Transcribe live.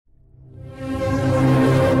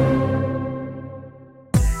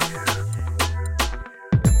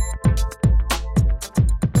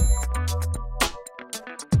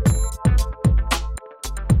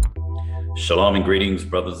Shalom and greetings,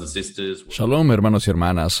 brothers and sisters. Shalom, hermanos y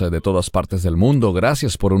hermanas de todas partes del mundo.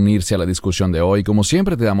 Gracias por unirse a la discusión de hoy. Como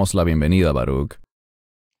siempre, te damos la bienvenida, Baruch.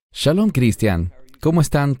 Shalom, Cristian. ¿Cómo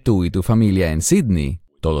están tú y tu familia en Sydney?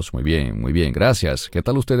 Todos muy bien, gracias. ¿Qué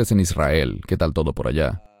tal ustedes en Israel? ¿Qué tal todo por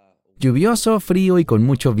allá? Lluvioso, frío y con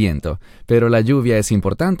mucho viento, pero la lluvia es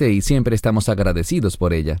importante y siempre estamos agradecidos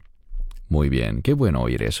por ella. Muy bien, qué bueno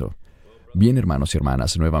oír eso. Bien, hermanos y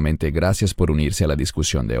hermanas, nuevamente gracias por unirse a la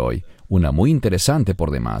discusión de hoy, una muy interesante por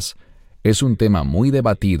demás. Es un tema muy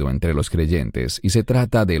debatido entre los creyentes y se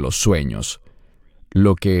trata de los sueños.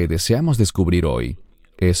 Lo que deseamos descubrir hoy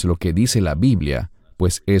es lo que dice la Biblia,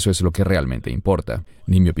 pues eso es lo que realmente importa.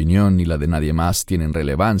 Ni mi opinión ni la de nadie más tienen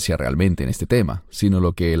relevancia realmente en este tema, sino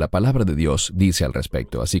lo que la palabra de Dios dice al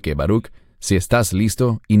respecto. Así que, Baruch, si estás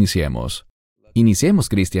listo, iniciemos. Iniciemos,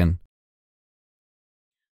 Cristian.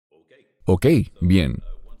 Ok, bien.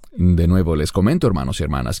 De nuevo les comento, hermanos y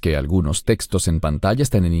hermanas, que algunos textos en pantalla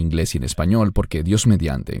están en inglés y en español porque Dios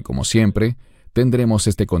mediante, como siempre, tendremos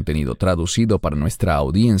este contenido traducido para nuestra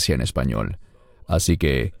audiencia en español. Así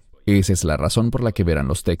que esa es la razón por la que verán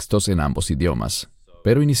los textos en ambos idiomas.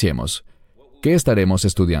 Pero iniciemos. ¿Qué estaremos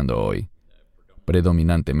estudiando hoy?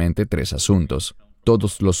 Predominantemente 3 asuntos.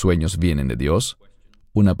 ¿Todos los sueños vienen de Dios?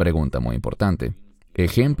 Una pregunta muy importante.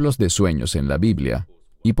 Ejemplos de sueños en la Biblia.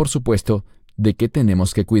 Y por supuesto, ¿de qué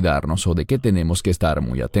tenemos que cuidarnos o de qué tenemos que estar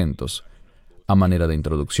muy atentos? A manera de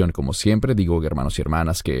introducción, como siempre, digo, hermanos y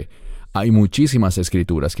hermanas, que hay muchísimas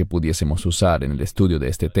escrituras que pudiésemos usar en el estudio de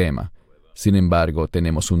este tema. Sin embargo,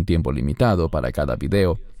 tenemos un tiempo limitado para cada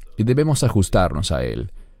video y debemos ajustarnos a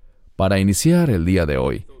él. Para iniciar el día de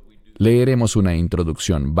hoy, leeremos una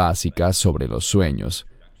introducción básica sobre los sueños.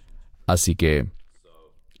 Así que,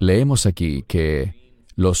 leemos aquí que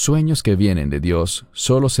los sueños que vienen de Dios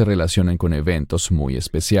solo se relacionan con eventos muy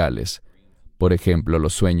especiales. Por ejemplo,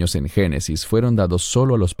 los sueños en Génesis fueron dados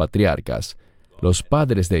solo a los patriarcas, los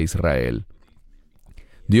padres de Israel.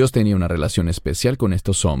 Dios tenía una relación especial con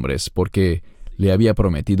estos hombres porque le había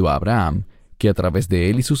prometido a Abraham que a través de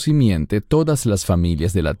él y su simiente todas las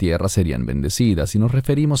familias de la tierra serían bendecidas, y nos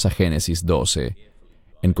referimos a Génesis 12.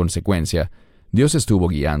 En consecuencia, Dios estuvo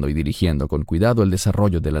guiando y dirigiendo con cuidado el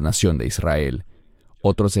desarrollo de la nación de Israel.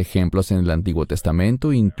 Otros ejemplos en el Antiguo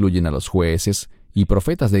Testamento incluyen a los jueces y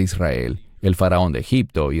profetas de Israel, el faraón de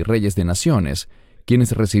Egipto y reyes de naciones,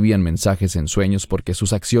 quienes recibían mensajes en sueños porque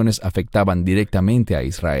sus acciones afectaban directamente a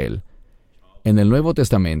Israel. En el Nuevo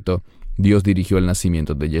Testamento, Dios dirigió el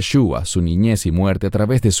nacimiento de Yeshua, su niñez y muerte a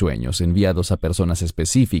través de sueños enviados a personas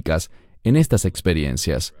específicas en estas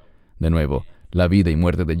experiencias. De nuevo, la vida y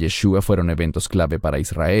muerte de Yeshua fueron eventos clave para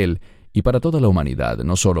Israel y para toda la humanidad,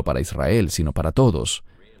 no solo para Israel, sino para todos.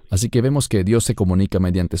 Así que vemos que Dios se comunica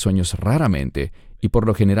mediante sueños raramente y por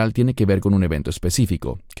lo general tiene que ver con un evento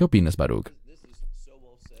específico. ¿Qué opinas, Baruch?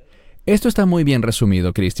 Esto está muy bien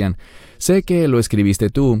resumido, Cristian. Sé que lo escribiste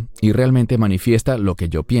tú y realmente manifiesta lo que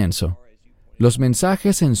yo pienso. Los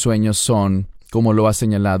mensajes en sueños son, como lo has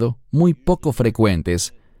señalado, muy poco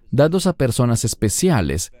frecuentes, dados a personas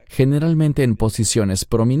especiales, generalmente en posiciones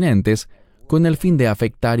prominentes, con el fin de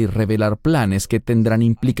afectar y revelar planes que tendrán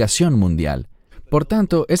implicación mundial. Por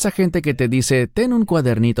tanto, esa gente que te dice, ten un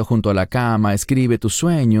cuadernito junto a la cama, escribe tus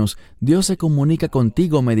sueños, Dios se comunica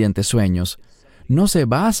contigo mediante sueños, no se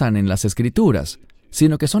basan en las Escrituras,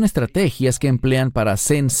 sino que son estrategias que emplean para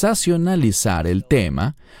sensacionalizar el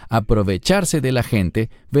tema, aprovecharse de la gente,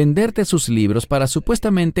 venderte sus libros para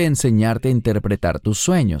supuestamente enseñarte a interpretar tus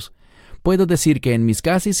sueños. Puedo decir que en mis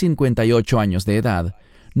casi 58 años de edad,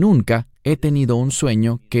 nunca he tenido un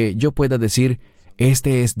sueño que yo pueda decir,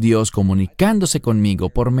 este es Dios comunicándose conmigo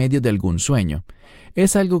por medio de algún sueño.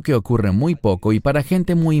 Es algo que ocurre muy poco y para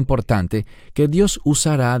gente muy importante que Dios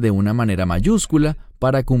usará de una manera mayúscula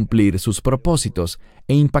para cumplir sus propósitos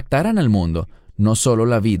e impactarán al mundo, no solo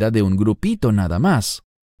la vida de un grupito nada más.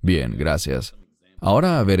 Bien, gracias.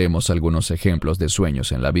 Ahora veremos algunos ejemplos de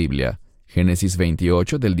sueños en la Biblia. Génesis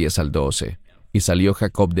 28 del 10 al 12. Y salió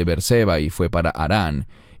Jacob de Berseba y fue para Harán,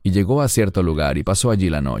 y llegó a cierto lugar y pasó allí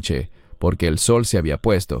la noche, porque el sol se había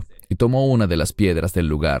puesto, y tomó una de las piedras del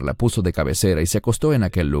lugar, la puso de cabecera y se acostó en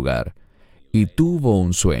aquel lugar. Y tuvo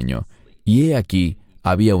un sueño, y he aquí,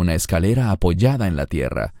 había una escalera apoyada en la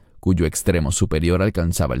tierra, cuyo extremo superior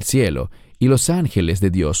alcanzaba el cielo, y los ángeles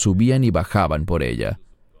de Dios subían y bajaban por ella.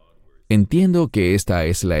 Entiendo que esta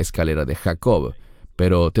es la escalera de Jacob,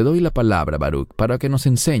 pero te doy la palabra, Baruch, para que nos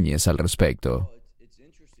enseñes al respecto.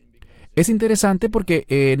 Es interesante porque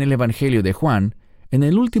en el Evangelio de Juan, en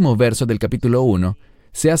el último verso del capítulo 1,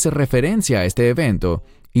 se hace referencia a este evento,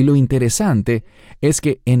 y lo interesante es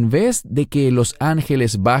que en vez de que los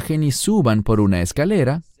ángeles bajen y suban por una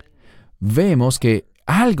escalera, vemos que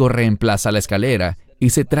algo reemplaza la escalera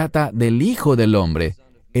y se trata del Hijo del Hombre,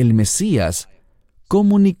 el Mesías,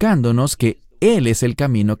 comunicándonos que Él es el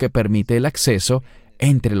camino que permite el acceso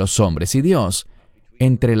entre los hombres y Dios,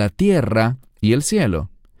 entre la tierra y el cielo.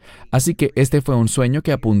 Así que este fue un sueño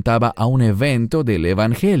que apuntaba a un evento del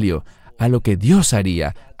Evangelio, a lo que Dios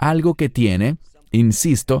haría, algo que tiene,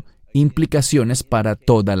 insisto, implicaciones para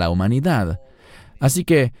toda la humanidad. Así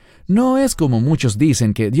que no es como muchos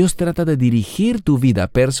dicen que Dios trata de dirigir tu vida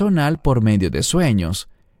personal por medio de sueños.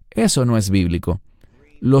 Eso no es bíblico.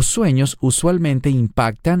 Los sueños usualmente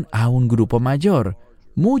impactan a un grupo mayor,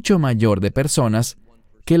 mucho mayor de personas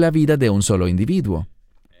que la vida de un solo individuo.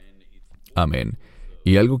 Amén.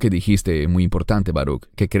 Y algo que dijiste muy importante, Baruch,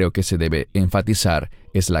 que creo que se debe enfatizar,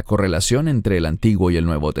 es la correlación entre el Antiguo y el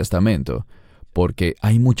Nuevo Testamento, porque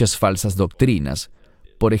hay muchas falsas doctrinas.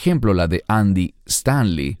 Por ejemplo, la de Andy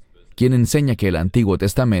Stanley, quien enseña que el Antiguo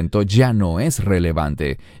Testamento ya no es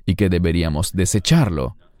relevante y que deberíamos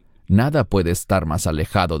desecharlo. Nada puede estar más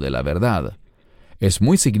alejado de la verdad. Es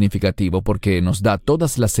muy significativo porque nos da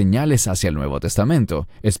todas las señales hacia el Nuevo Testamento,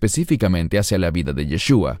 específicamente hacia la vida de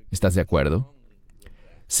Yeshua. ¿Estás de acuerdo?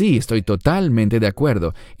 Sí, estoy totalmente de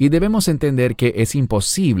acuerdo, y debemos entender que es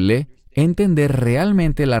imposible entender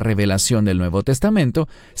realmente la revelación del Nuevo Testamento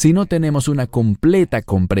si no tenemos una completa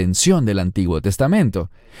comprensión del Antiguo Testamento.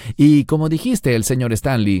 Y como dijiste, el señor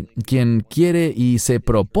Stanley, quien quiere y se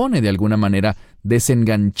propone de alguna manera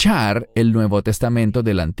desenganchar el Nuevo Testamento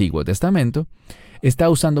del Antiguo Testamento, está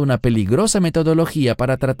usando una peligrosa metodología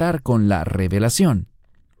para tratar con la revelación.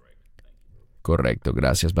 Correcto,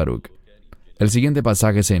 gracias, Baruch. El siguiente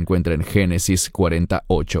pasaje se encuentra en Génesis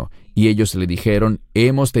 48, y ellos le dijeron,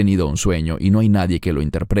 hemos tenido un sueño y no hay nadie que lo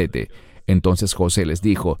interprete. Entonces José les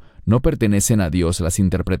dijo, ¿no pertenecen a Dios las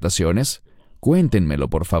interpretaciones? Cuéntenmelo,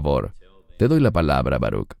 por favor. Te doy la palabra,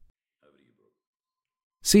 Baruch.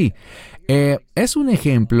 Sí, es un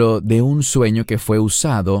ejemplo de un sueño que fue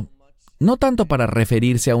usado, no tanto para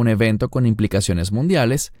referirse a un evento con implicaciones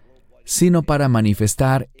mundiales, sino para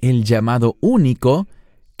manifestar el llamado único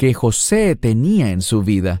que José tenía en su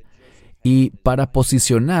vida, y para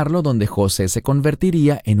posicionarlo donde José se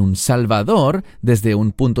convertiría en un salvador desde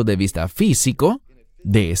un punto de vista físico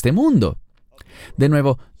de este mundo. De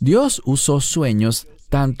nuevo, Dios usó sueños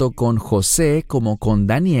tanto con José como con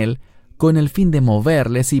Daniel con el fin de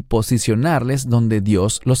moverles y posicionarles donde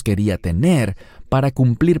Dios los quería tener para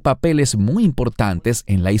cumplir papeles muy importantes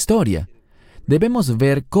en la historia. Debemos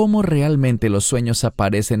ver cómo realmente los sueños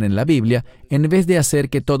aparecen en la Biblia en vez de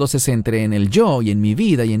hacer que todo se centre en el yo y en mi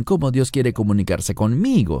vida y en cómo Dios quiere comunicarse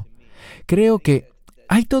conmigo. Creo que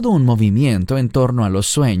hay todo un movimiento en torno a los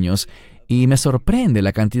sueños y me sorprende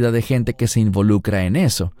la cantidad de gente que se involucra en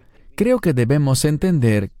eso. Creo que debemos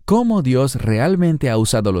entender cómo Dios realmente ha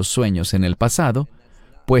usado los sueños en el pasado,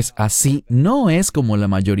 pues así no es como la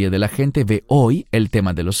mayoría de la gente ve hoy el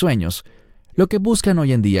tema de los sueños. Lo que buscan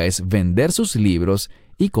hoy en día es vender sus libros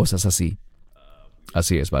y cosas así.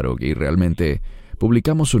 Así es, Baruch, y realmente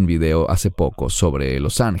publicamos un video hace poco sobre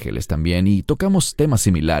los ángeles también y tocamos temas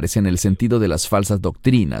similares en el sentido de las falsas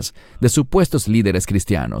doctrinas de supuestos líderes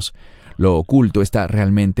cristianos. Lo oculto está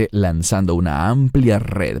realmente lanzando una amplia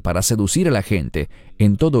red para seducir a la gente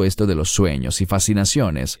en todo esto de los sueños y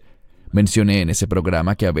fascinaciones. Mencioné en ese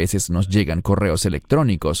programa que a veces nos llegan correos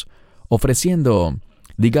electrónicos ofreciendo,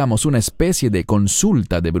 digamos, una especie de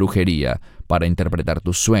consulta de brujería para interpretar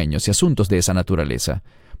tus sueños y asuntos de esa naturaleza.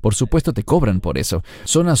 Por supuesto te cobran por eso.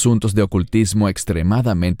 Son asuntos de ocultismo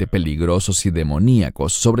extremadamente peligrosos y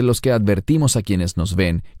demoníacos sobre los que advertimos a quienes nos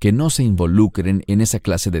ven que no se involucren en esa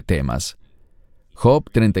clase de temas. Job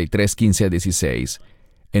 33, 15-16.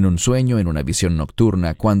 En un sueño, en una visión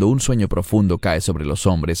nocturna, cuando un sueño profundo cae sobre los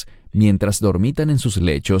hombres, mientras dormitan en sus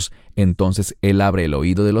lechos, entonces Él abre el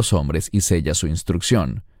oído de los hombres y sella su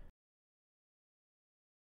instrucción.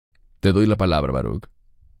 Te doy la palabra, Baruch.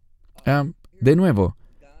 De nuevo,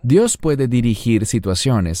 Dios puede dirigir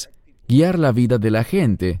situaciones, guiar la vida de la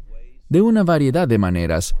gente, de una variedad de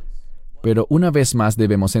maneras, pero una vez más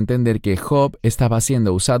debemos entender que Job estaba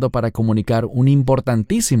siendo usado para comunicar un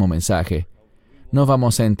importantísimo mensaje. No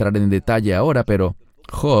vamos a entrar en detalle ahora, pero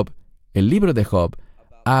Job, el libro de Job,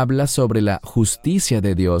 habla sobre la justicia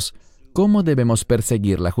de Dios, cómo debemos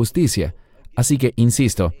perseguir la justicia. Así que,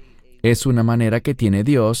 insisto, es una manera que tiene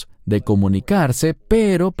Dios de comunicarse,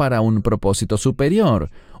 pero para un propósito superior,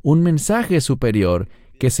 un mensaje superior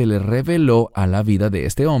que se le reveló a la vida de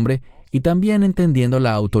este hombre y también entendiendo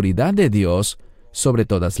la autoridad de Dios sobre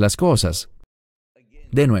todas las cosas.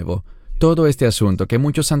 De nuevo, Todo este asunto que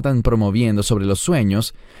muchos andan promoviendo sobre los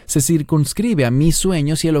sueños se circunscribe a mis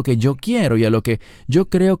sueños y a lo que yo quiero y a lo que yo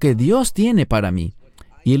creo que Dios tiene para mí.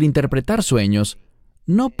 Y el interpretar sueños,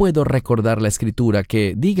 no puedo recordar la escritura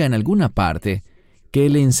que diga en alguna parte que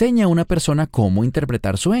le enseña a una persona cómo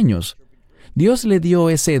interpretar sueños. Dios le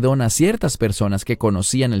dio ese don a ciertas personas que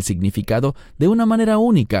conocían el significado de una manera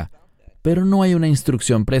única, pero no hay una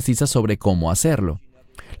instrucción precisa sobre cómo hacerlo.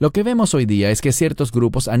 Lo que vemos hoy día es que ciertos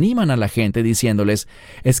grupos animan a la gente diciéndoles,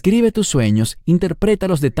 escribe tus sueños,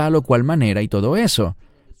 interprétalos de tal o cual manera y todo eso.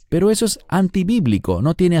 Pero eso es antibíblico,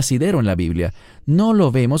 no tiene asidero en la Biblia. No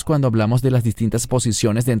lo vemos cuando hablamos de las distintas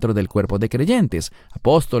posiciones dentro del cuerpo de creyentes,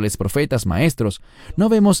 apóstoles, profetas, maestros. No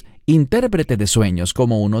vemos intérprete de sueños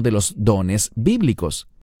como uno de los dones bíblicos.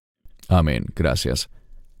 Amén, gracias.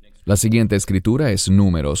 La siguiente escritura es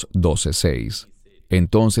Números 12:6.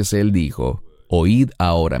 Entonces él dijo, oíd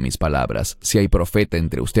ahora mis palabras. Si hay profeta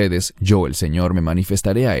entre ustedes, yo, el Señor, me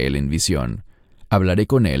manifestaré a él en visión. Hablaré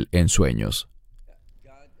con él en sueños.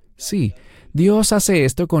 Sí, Dios hace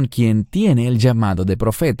esto con quien tiene el llamado de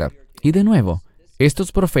profeta. Y de nuevo,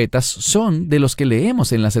 estos profetas son de los que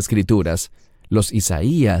leemos en las Escrituras, los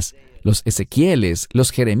Isaías, los Ezequieles,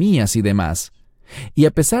 los Jeremías y demás. Y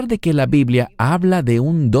a pesar de que la Biblia habla de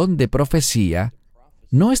un don de profecía,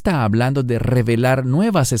 no está hablando de revelar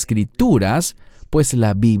nuevas escrituras, pues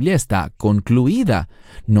la Biblia está concluida.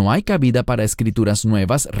 No hay cabida para escrituras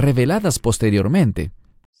nuevas reveladas posteriormente.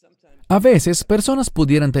 A veces, personas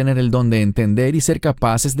pudieran tener el don de entender y ser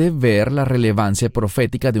capaces de ver la relevancia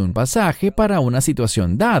profética de un pasaje para una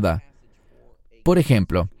situación dada. Por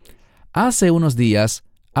ejemplo, hace unos días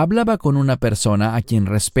hablaba con una persona a quien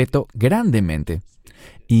respeto grandemente,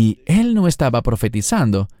 y él no estaba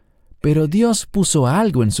profetizando, pero Dios puso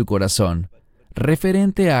algo en su corazón,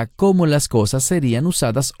 referente a cómo las cosas serían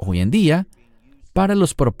usadas hoy en día para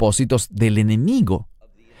los propósitos del enemigo.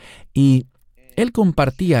 Y él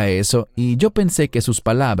compartía eso, y yo pensé que sus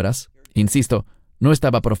palabras, insisto, no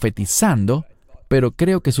estaba profetizando, pero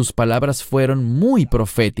creo que sus palabras fueron muy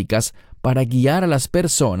proféticas para guiar a las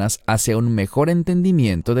personas hacia un mejor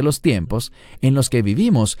entendimiento de los tiempos en los que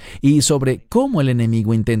vivimos y sobre cómo el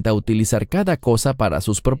enemigo intenta utilizar cada cosa para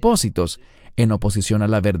sus propósitos, en oposición a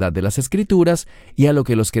la verdad de las Escrituras y a lo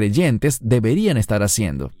que los creyentes deberían estar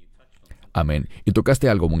haciendo. Amén. Y tocaste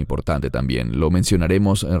algo muy importante también. Lo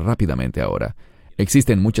mencionaremos rápidamente ahora.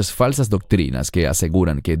 Existen muchas falsas doctrinas que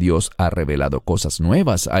aseguran que Dios ha revelado cosas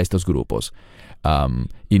nuevas a estos grupos.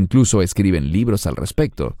 Incluso escriben libros al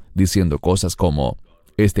respecto, diciendo cosas como,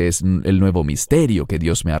 este es el nuevo misterio que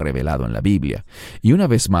Dios me ha revelado en la Biblia. Y una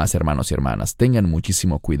vez más, hermanos y hermanas, tengan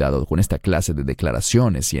muchísimo cuidado con esta clase de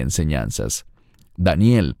declaraciones y enseñanzas.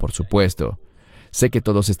 Daniel, por supuesto. Sé que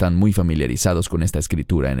todos están muy familiarizados con esta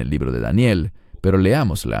escritura en el libro de Daniel, pero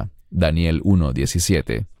leámosla. Daniel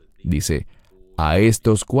 1:17 dice, a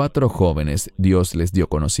estos 4 jóvenes Dios les dio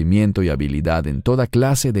conocimiento y habilidad en toda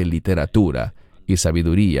clase de literatura y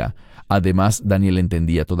sabiduría. Además, Daniel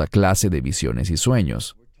entendía toda clase de visiones y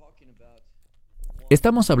sueños.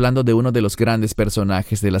 Estamos hablando de uno de los grandes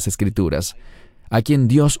personajes de las Escrituras, a quien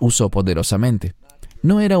Dios usó poderosamente.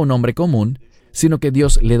 No era un hombre común, sino que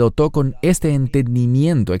Dios le dotó con este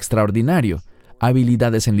entendimiento extraordinario,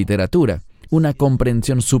 habilidades en literatura, una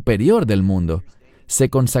comprensión superior del mundo. Se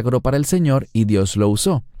consagró para el Señor y Dios lo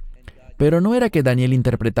usó. Pero no era que Daniel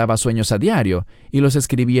interpretaba sueños a diario y los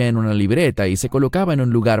escribía en una libreta y se colocaba en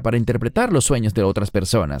un lugar para interpretar los sueños de otras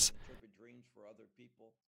personas.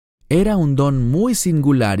 Era un don muy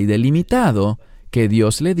singular y delimitado que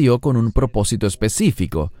Dios le dio con un propósito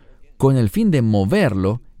específico, con el fin de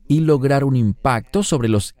moverlo y lograr un impacto sobre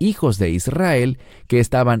los hijos de Israel que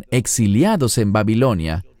estaban exiliados en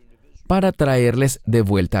Babilonia para traerles de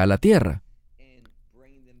vuelta a la tierra.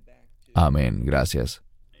 Amén, gracias.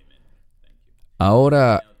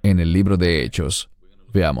 Ahora, en el libro de Hechos,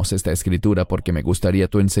 veamos esta escritura porque me gustaría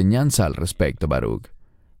tu enseñanza al respecto, Baruch.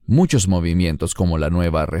 Muchos movimientos como la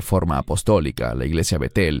Nueva Reforma Apostólica, la Iglesia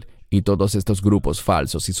Betel y todos estos grupos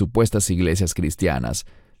falsos y supuestas iglesias cristianas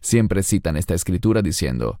siempre citan esta escritura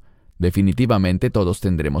diciendo, definitivamente todos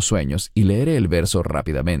tendremos sueños, y leeré el verso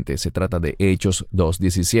rápidamente. Se trata de Hechos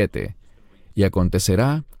 2:17. Y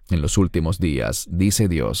acontecerá en los últimos días, dice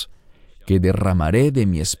Dios, que derramaré de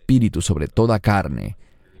mi espíritu sobre toda carne,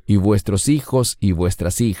 y vuestros hijos y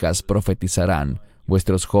vuestras hijas profetizarán,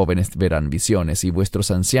 vuestros jóvenes verán visiones, y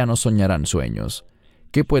vuestros ancianos soñarán sueños.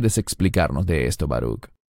 ¿Qué puedes explicarnos de esto, Baruch?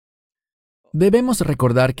 Debemos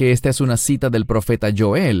recordar que esta es una cita del profeta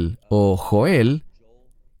Joel, o Joel,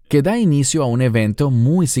 que da inicio a un evento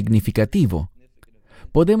muy significativo.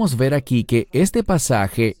 Podemos ver aquí que este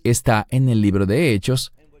pasaje está en el libro de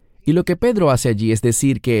Hechos, Y lo que Pedro hace allí es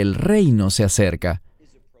decir que el reino se acerca.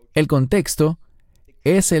 El contexto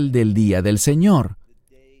es el del día del Señor.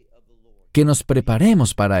 Que nos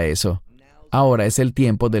preparemos para eso. Ahora es el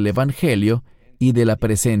tiempo del Evangelio y de la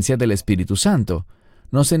presencia del Espíritu Santo.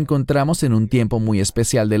 Nos encontramos en un tiempo muy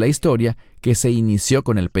especial de la historia que se inició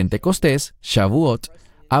con el Pentecostés, Shavuot,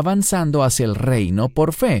 avanzando hacia el reino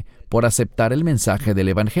por fe, por aceptar el mensaje del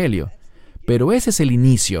Evangelio. Pero ese es el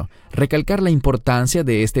inicio, recalcar la importancia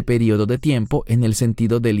de este periodo de tiempo en el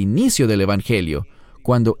sentido del inicio del Evangelio,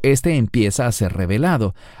 cuando éste empieza a ser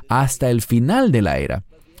revelado, hasta el final de la era.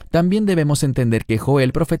 También debemos entender que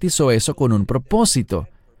Joel profetizó eso con un propósito.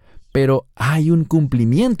 Pero hay un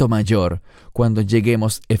cumplimiento mayor cuando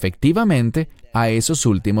lleguemos efectivamente a esos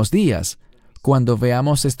últimos días, cuando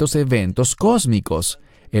veamos estos eventos cósmicos,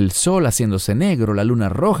 el sol haciéndose negro, la luna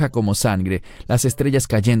roja como sangre, las estrellas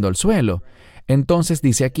cayendo al suelo. Entonces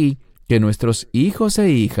dice aquí que nuestros hijos e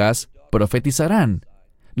hijas profetizarán.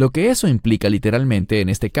 Lo que eso implica literalmente en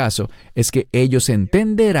este caso es que ellos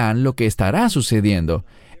entenderán lo que estará sucediendo.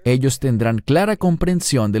 Ellos tendrán clara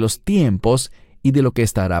comprensión de los tiempos y de lo que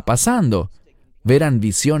estará pasando. Verán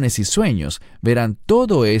visiones y sueños, verán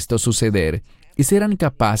todo esto suceder y serán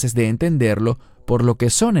capaces de entenderlo por lo que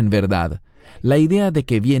son en verdad. La idea de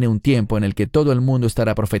que viene un tiempo en el que todo el mundo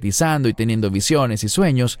estará profetizando y teniendo visiones y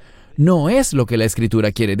sueños no es lo que la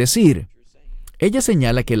Escritura quiere decir. Ella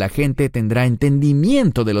señala que la gente tendrá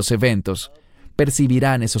entendimiento de los eventos.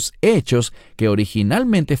 Percibirán esos hechos que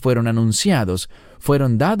originalmente fueron anunciados,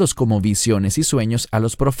 fueron dados como visiones y sueños a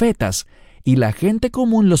los profetas, y la gente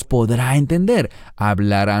común los podrá entender.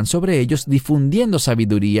 Hablarán sobre ellos difundiendo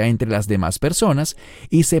sabiduría entre las demás personas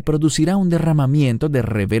y se producirá un derramamiento de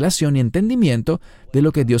revelación y entendimiento de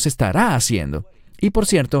lo que Dios estará haciendo. Y por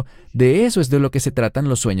cierto, de eso es de lo que se tratan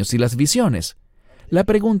los sueños y las visiones. La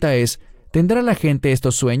pregunta es, ¿tendrá la gente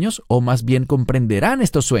estos sueños o más bien comprenderán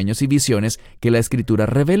estos sueños y visiones que la Escritura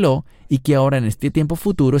reveló y que ahora en este tiempo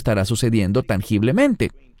futuro estará sucediendo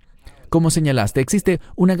tangiblemente? Como señalaste, existe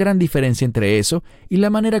una gran diferencia entre eso y la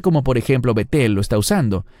manera como, por ejemplo, Betel lo está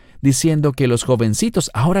usando, diciendo que los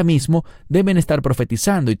jovencitos ahora mismo deben estar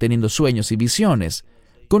profetizando y teniendo sueños y visiones.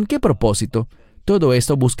 ¿Con qué propósito? Todo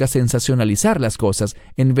esto busca sensacionalizar las cosas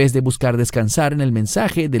en vez de buscar descansar en el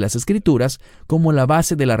mensaje de las Escrituras como la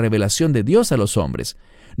base de la revelación de Dios a los hombres.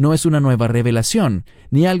 No es una nueva revelación,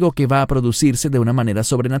 ni algo que va a producirse de una manera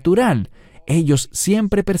sobrenatural. Ellos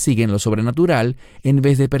siempre persiguen lo sobrenatural en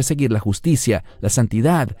vez de perseguir la justicia, la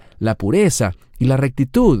santidad, la pureza y la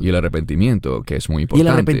rectitud. Y el arrepentimiento, que es muy importante. Y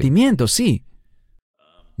el arrepentimiento, sí.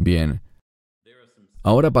 Bien.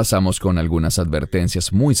 Ahora pasamos con algunas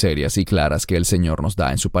advertencias muy serias y claras que el Señor nos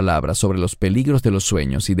da en su palabra sobre los peligros de los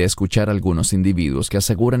sueños y de escuchar a algunos individuos que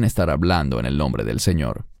aseguran estar hablando en el nombre del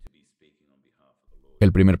Señor.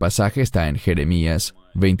 El primer pasaje está en Jeremías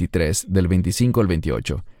 23, del 25 al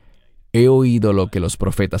 28. He oído lo que los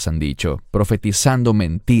profetas han dicho, profetizando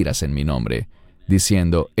mentiras en mi nombre,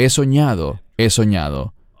 diciendo, he soñado, he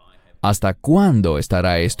soñado. ¿Hasta cuándo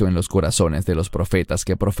estará esto en los corazones de los profetas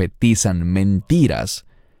que profetizan mentiras?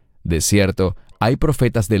 De cierto, hay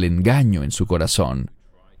profetas del engaño en su corazón,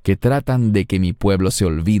 que tratan de que mi pueblo se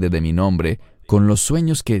olvide de mi nombre con los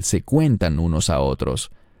sueños que se cuentan unos a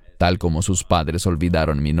otros, tal como sus padres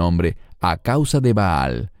olvidaron mi nombre a causa de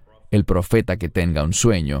Baal. El profeta que tenga un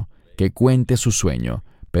sueño, que cuente su sueño,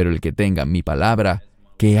 pero el que tenga mi palabra,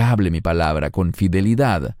 que hable mi palabra con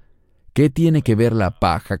fidelidad. ¿Qué tiene que ver la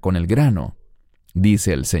paja con el grano?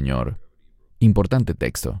 Dice el Señor. Importante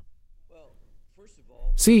texto.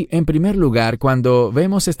 Sí, en primer lugar, cuando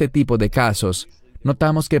vemos este tipo de casos,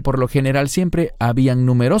 notamos que por lo general siempre habían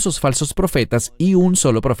numerosos falsos profetas y un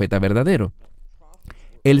solo profeta verdadero.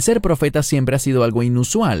 El ser profeta siempre ha sido algo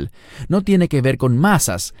inusual. No tiene que ver con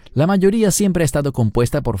masas. La mayoría siempre ha estado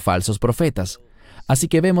compuesta por falsos profetas. Así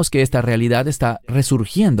que vemos que esta realidad está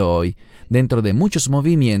resurgiendo hoy, dentro de muchos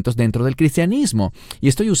movimientos dentro del cristianismo. Y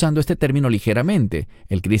estoy usando este término ligeramente,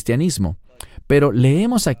 el cristianismo. Pero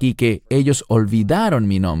leemos aquí que ellos olvidaron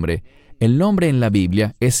mi nombre. El nombre en la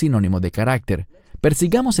Biblia es sinónimo de carácter.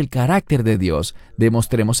 Persigamos el carácter de Dios,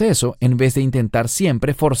 demostremos eso en vez de intentar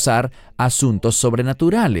siempre forzar asuntos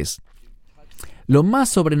sobrenaturales. Lo más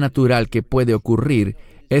sobrenatural que puede ocurrir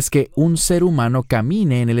es que un ser humano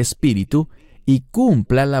camine en el Espíritu y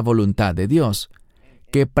cumpla la voluntad de Dios,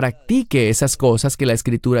 que practique esas cosas que la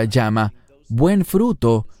Escritura llama buen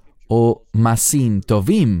fruto o masin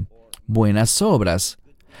tovim, buenas obras.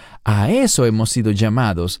 A eso hemos sido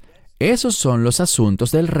llamados. Esos son los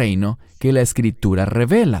asuntos del reino que la Escritura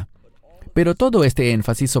revela. Pero todo este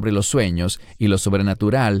énfasis sobre los sueños y lo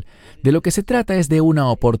sobrenatural, de lo que se trata es de una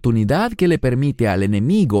oportunidad que le permite al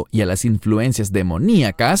enemigo y a las influencias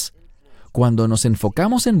demoníacas. Cuando nos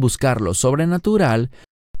enfocamos en buscar lo sobrenatural,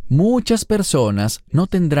 muchas personas no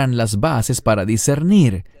tendrán las bases para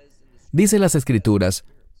discernir. Dice las Escrituras,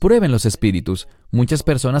 prueben los espíritus. Muchas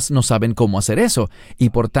personas no saben cómo hacer eso y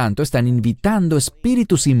por tanto están invitando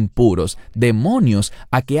espíritus impuros, demonios,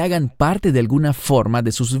 a que hagan parte de alguna forma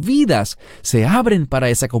de sus vidas. Se abren para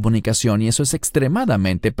esa comunicación y eso es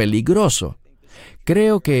extremadamente peligroso.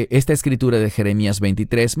 Creo que esta escritura de Jeremías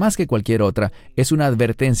 23, más que cualquier otra, es una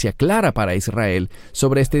advertencia clara para Israel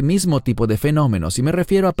sobre este mismo tipo de fenómenos, y me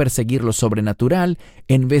refiero a perseguir lo sobrenatural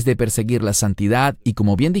en vez de perseguir la santidad y,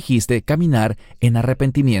 como bien dijiste, caminar en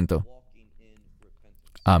arrepentimiento.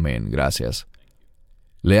 Amén, gracias.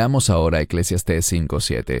 Leamos ahora Eclesiastés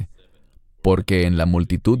 5:7. Porque en la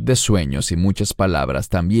multitud de sueños y muchas palabras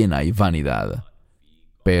también hay vanidad.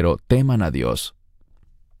 Pero teman a Dios.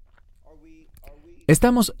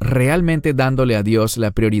 ¿Estamos realmente dándole a Dios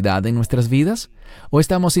la prioridad en nuestras vidas? ¿O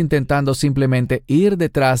estamos intentando simplemente ir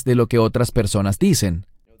detrás de lo que otras personas dicen?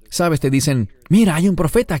 ¿Sabes? Te dicen, mira, hay un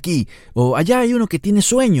profeta aquí, o allá hay uno que tiene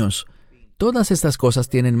sueños. Todas estas cosas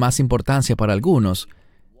tienen más importancia para algunos,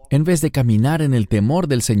 en vez de caminar en el temor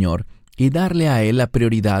del Señor y darle a Él la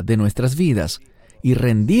prioridad de nuestras vidas, y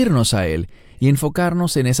rendirnos a Él, y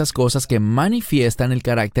enfocarnos en esas cosas que manifiestan el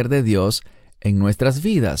carácter de Dios en nuestras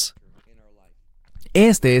vidas.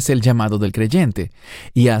 Este es el llamado del creyente,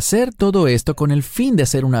 y hacer todo esto con el fin de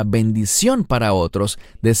ser una bendición para otros,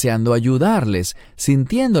 deseando ayudarles,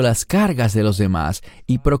 sintiendo las cargas de los demás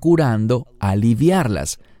y procurando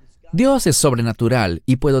aliviarlas. Dios es sobrenatural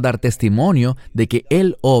y puedo dar testimonio de que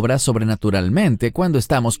Él obra sobrenaturalmente cuando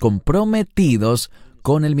estamos comprometidos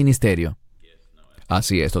con el ministerio.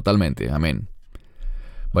 Así es, totalmente. Amén.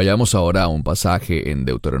 Vayamos ahora a un pasaje en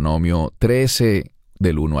Deuteronomio 13,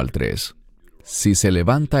 del 1 al 3. Si se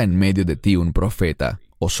levanta en medio de ti un profeta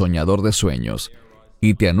o soñador de sueños,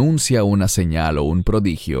 y te anuncia una señal o un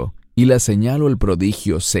prodigio, y la señal o el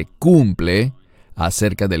prodigio se cumple,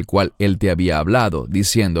 acerca del cual él te había hablado,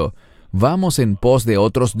 diciendo, vamos en pos de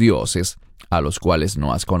otros dioses, a los cuales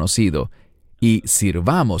no has conocido, y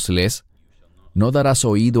sirvámosles, no darás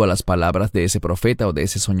oído a las palabras de ese profeta o de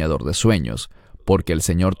ese soñador de sueños, porque el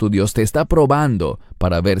Señor tu Dios te está probando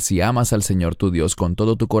para ver si amas al Señor tu Dios con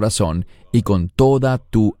todo tu corazón y con toda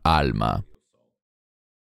tu alma.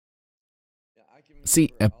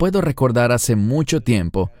 Sí, puedo recordar hace mucho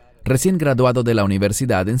tiempo, recién graduado de la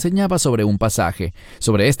universidad, enseñaba sobre un pasaje,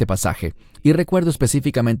 sobre este pasaje, y recuerdo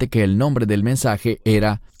específicamente que el nombre del mensaje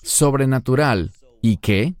era sobrenatural. ¿Y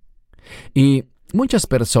qué? Y muchas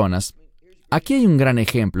personas... Aquí hay un gran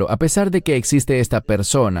ejemplo, a pesar de que existe esta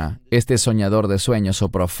persona, este soñador de sueños o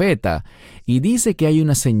profeta, y dice que hay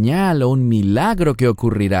una señal o un milagro que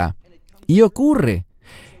ocurrirá. Y ocurre.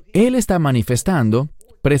 Él está manifestando,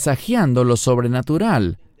 presagiando lo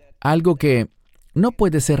sobrenatural, algo que no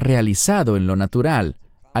puede ser realizado en lo natural,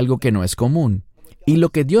 algo que no es común. Y lo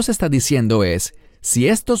que Dios está diciendo es, si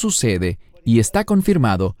esto sucede y está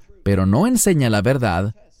confirmado, pero no enseña la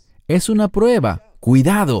verdad, es una prueba.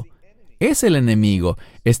 ¡Cuidado! Es el enemigo.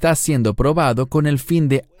 Está siendo probado con el fin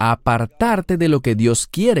de apartarte de lo que Dios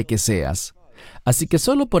quiere que seas. Así que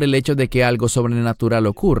solo por el hecho de que algo sobrenatural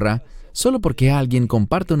ocurra, solo porque alguien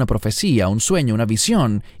comparte una profecía, un sueño, una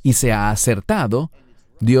visión, y se ha acertado,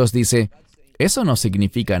 Dios dice, eso no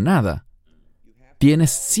significa nada.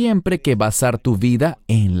 Tienes siempre que basar tu vida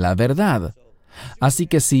en la verdad. Así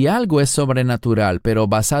que si algo es sobrenatural, pero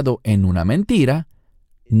basado en una mentira,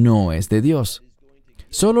 no es de Dios.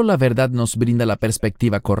 Solo la verdad nos brinda la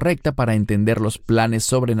perspectiva correcta para entender los planes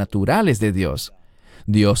sobrenaturales de Dios.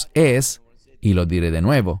 Dios es, y lo diré de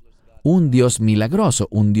nuevo, un Dios milagroso,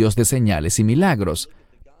 un Dios de señales y milagros.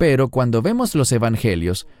 Pero cuando vemos los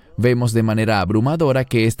evangelios, vemos de manera abrumadora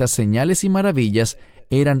que estas señales y maravillas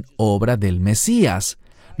eran obra del Mesías.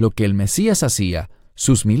 Lo que el Mesías hacía,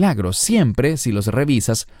 sus milagros siempre, si los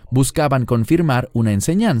revisas, buscaban confirmar una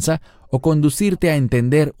enseñanza o conducirte a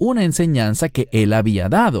entender una enseñanza que Él había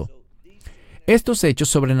dado. Estos hechos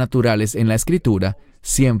sobrenaturales en la Escritura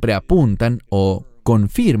siempre apuntan o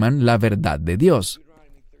confirman la verdad de Dios.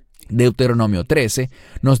 Deuteronomio 13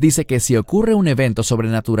 nos dice que si ocurre un evento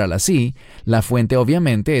sobrenatural así, la fuente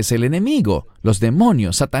obviamente es el enemigo, los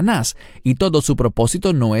demonios, Satanás, y todo su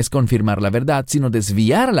propósito no es confirmar la verdad, sino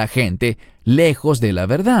desviar a la gente lejos de la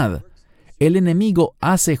verdad. El enemigo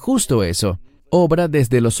hace justo eso, obra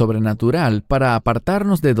desde lo sobrenatural para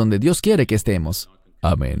apartarnos de donde Dios quiere que estemos.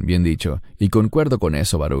 Amén, bien dicho. Y concuerdo con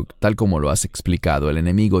eso, Baruch. Tal como lo has explicado, el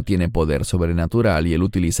enemigo tiene poder sobrenatural y él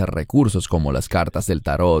utiliza recursos como las cartas del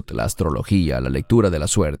tarot, la astrología, la lectura de la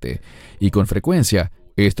suerte. Y con frecuencia,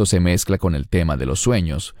 esto se mezcla con el tema de los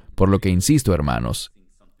sueños. Por lo que insisto, hermanos,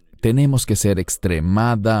 tenemos que ser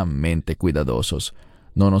extremadamente cuidadosos.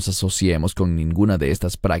 No nos asociemos con ninguna de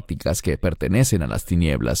estas prácticas que pertenecen a las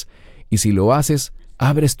tinieblas. Y si lo haces,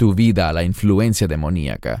 abres tu vida a la influencia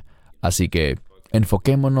demoníaca. Así que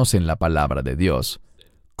enfoquémonos en la palabra de Dios.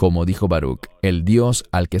 Como dijo Baruch, el Dios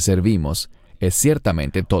al que servimos es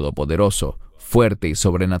ciertamente todopoderoso, fuerte y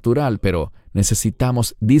sobrenatural, pero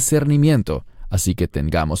necesitamos discernimiento, así que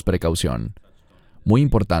tengamos precaución. Muy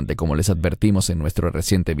importante, como les advertimos en nuestro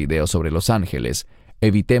reciente video sobre los ángeles,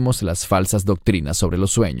 evitemos las falsas doctrinas sobre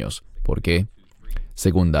los sueños. ¿Por qué?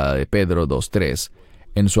 Segunda de Pedro 2:3.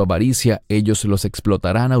 En su avaricia ellos los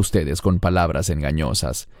explotarán a ustedes con palabras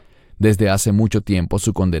engañosas. Desde hace mucho tiempo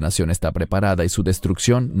su condenación está preparada y su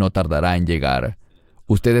destrucción no tardará en llegar.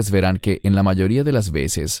 Ustedes verán que en la mayoría de las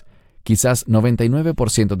veces, quizás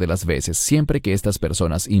 99% de las veces, siempre que estas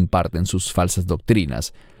personas imparten sus falsas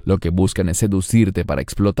doctrinas, lo que buscan es seducirte para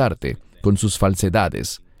explotarte con sus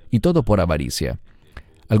falsedades, y todo por avaricia.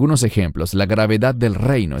 Algunos ejemplos. La gravedad del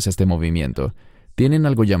reino es este movimiento. Tienen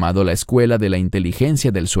algo llamado la escuela de la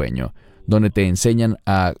inteligencia del sueño, donde te enseñan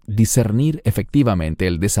a discernir efectivamente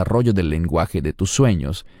el desarrollo del lenguaje de tus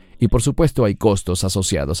sueños, y por supuesto hay costos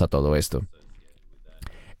asociados a todo esto.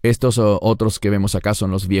 Estos otros que vemos acá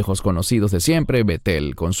son los viejos conocidos de siempre,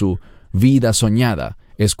 Betel, con su Vida Soñada,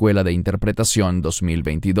 Escuela de Interpretación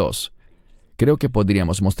 2022. Creo que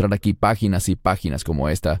podríamos mostrar aquí páginas y páginas como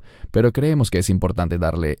esta, pero creemos que es importante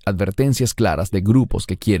darle advertencias claras de grupos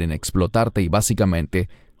que quieren explotarte y básicamente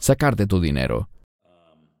sacarte tu dinero.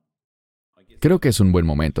 Creo que es un buen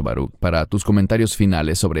momento, Baruch, para tus comentarios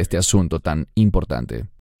finales sobre este asunto tan importante.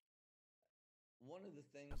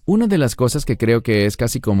 Una de las cosas que creo que es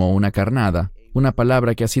casi como una carnada, una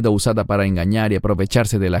palabra que ha sido usada para engañar y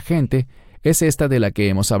aprovecharse de la gente, es esta de la que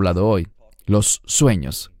hemos hablado hoy, los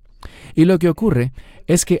sueños. Y lo que ocurre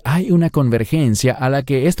es que hay una convergencia a la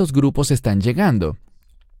que estos grupos están llegando.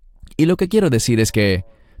 Y lo que quiero decir es que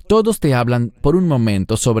todos te hablan por un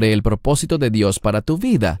momento sobre el propósito de Dios para tu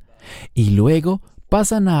vida, y luego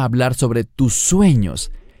pasan a hablar sobre tus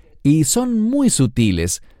sueños, y son muy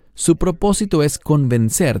sutiles. Su propósito es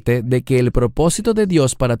convencerte de que el propósito de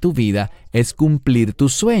Dios para tu vida es cumplir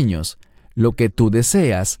tus sueños, lo que tú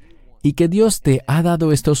deseas, y que Dios te ha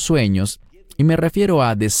dado estos sueños, y me refiero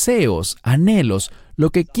a deseos, anhelos,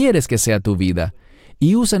 lo que quieres que sea tu vida,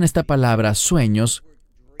 y usan esta palabra sueños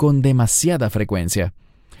con demasiada frecuencia.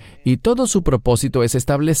 Y todo su propósito es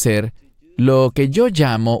establecer lo que yo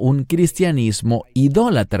llamo un cristianismo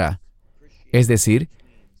idólatra. Es decir,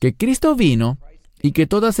 que Cristo vino y que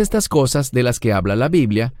todas estas cosas de las que habla la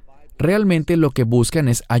Biblia, realmente lo que buscan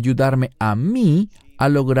es ayudarme a mí a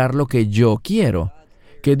lograr lo que yo quiero.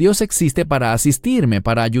 Que Dios existe para asistirme,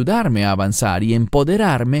 para ayudarme a avanzar y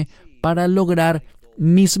empoderarme para lograr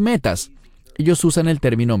mis metas. Ellos usan el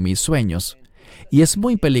término mis sueños. Y es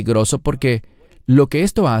muy peligroso porque lo que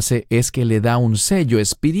esto hace es que le da un sello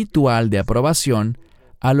espiritual de aprobación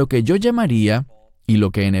a lo que yo llamaría, y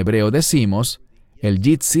lo que en hebreo decimos, el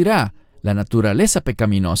yitzirá, la naturaleza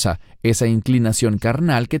pecaminosa, esa inclinación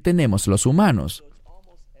carnal que tenemos los humanos.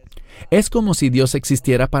 Es como si Dios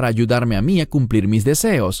existiera para ayudarme a mí a cumplir mis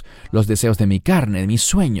deseos, los deseos de mi carne, mis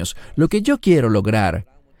sueños, lo que yo quiero lograr.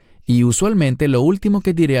 Y usualmente lo último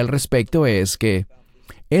que diré al respecto es que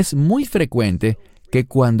es muy frecuente que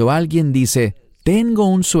cuando alguien dice, tengo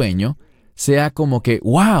un sueño, sea como que,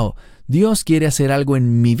 ¡wow! Dios quiere hacer algo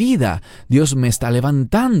en mi vida. Dios me está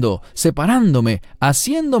levantando, separándome,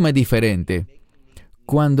 haciéndome diferente.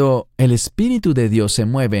 Cuando el Espíritu de Dios se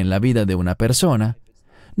mueve en la vida de una persona,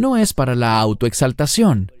 no es para la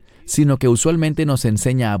autoexaltación, sino que usualmente nos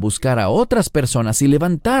enseña a buscar a otras personas y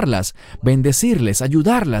levantarlas, bendecirles,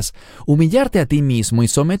 ayudarlas, humillarte a ti mismo y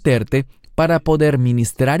someterte para poder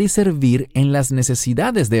ministrar y servir en las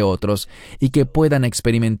necesidades de otros y que puedan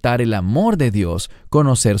experimentar el amor de Dios,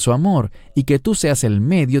 conocer su amor y que tú seas el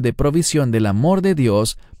medio de provisión del amor de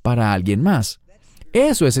Dios para alguien más.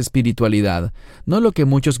 Eso es espiritualidad, no lo que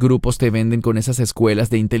muchos grupos te venden con esas escuelas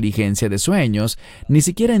de inteligencia de sueños. Ni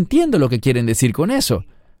siquiera entiendo lo que quieren decir con eso.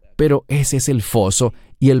 Pero ese es el foso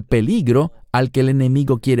y el peligro al que el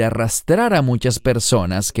enemigo quiere arrastrar a muchas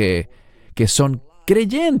personas que son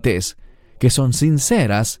creyentes, que son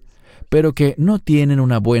sinceras, pero que no tienen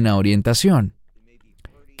una buena orientación.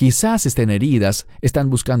 Quizás estén heridas, están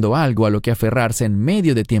buscando algo a lo que aferrarse en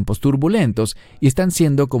medio de tiempos turbulentos y están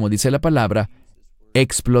siendo, como dice la palabra,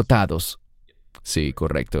 explotados. Sí,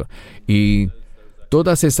 correcto. Y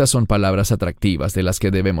todas estas son palabras atractivas de las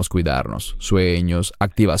que debemos cuidarnos. Sueños,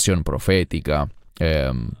 activación profética.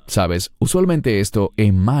 ¿Sabes? Usualmente esto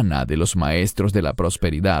emana de los maestros de la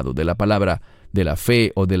prosperidad o de la palabra de la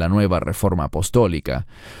fe o de la nueva reforma apostólica.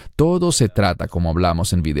 Todo se trata, como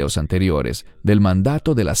hablamos en videos anteriores, del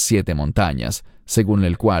mandato de las 7 montañas, según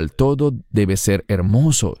el cual todo debe ser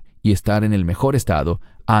hermoso y estar en el mejor estado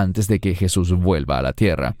antes de que Jesús vuelva a la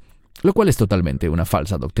tierra, lo cual es totalmente una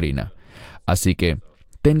falsa doctrina. Así que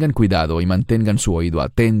tengan cuidado y mantengan su oído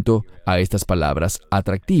atento a estas palabras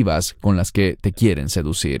atractivas con las que te quieren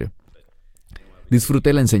seducir.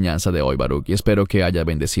 Disfruté la enseñanza de hoy, Baruch, y espero que haya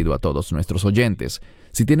bendecido a todos nuestros oyentes.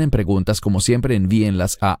 Si tienen preguntas, como siempre,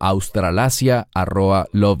 envíenlas a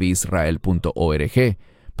australasia@loveisrael.org.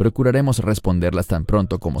 Procuraremos responderlas tan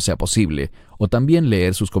pronto como sea posible, o también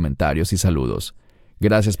leer sus comentarios y saludos.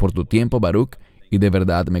 Gracias por tu tiempo, Baruch, y de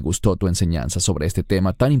verdad me gustó tu enseñanza sobre este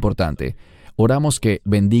tema tan importante. Oramos que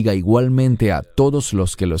bendiga igualmente a todos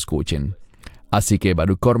los que lo escuchen. Así que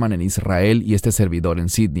Baruch Corman en Israel y este servidor en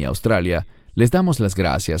Sydney, Australia, les damos las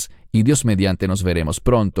gracias y Dios mediante nos veremos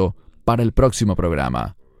pronto para el próximo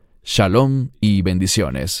programa. Shalom y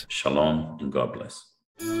bendiciones. Shalom and God bless.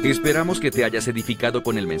 Esperamos que te hayas edificado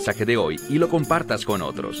con el mensaje de hoy y lo compartas con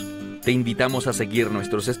otros. Te invitamos a seguir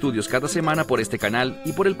nuestros estudios cada semana por este canal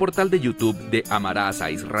y por el portal de YouTube de Amarás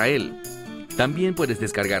a Israel. También puedes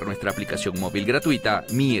descargar nuestra aplicación móvil gratuita,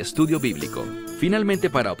 Mi Estudio Bíblico. Finalmente,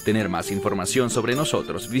 para obtener más información sobre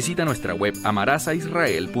nosotros, visita nuestra web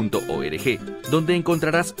amarasaisrael.org, donde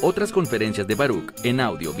encontrarás otras conferencias de Baruch en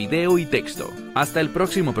audio, video y texto. Hasta el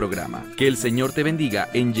próximo programa. Que el Señor te bendiga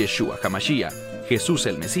en Yeshua HaMashiach, Jesús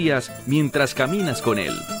el Mesías, mientras caminas con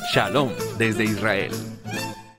Él. Shalom desde Israel.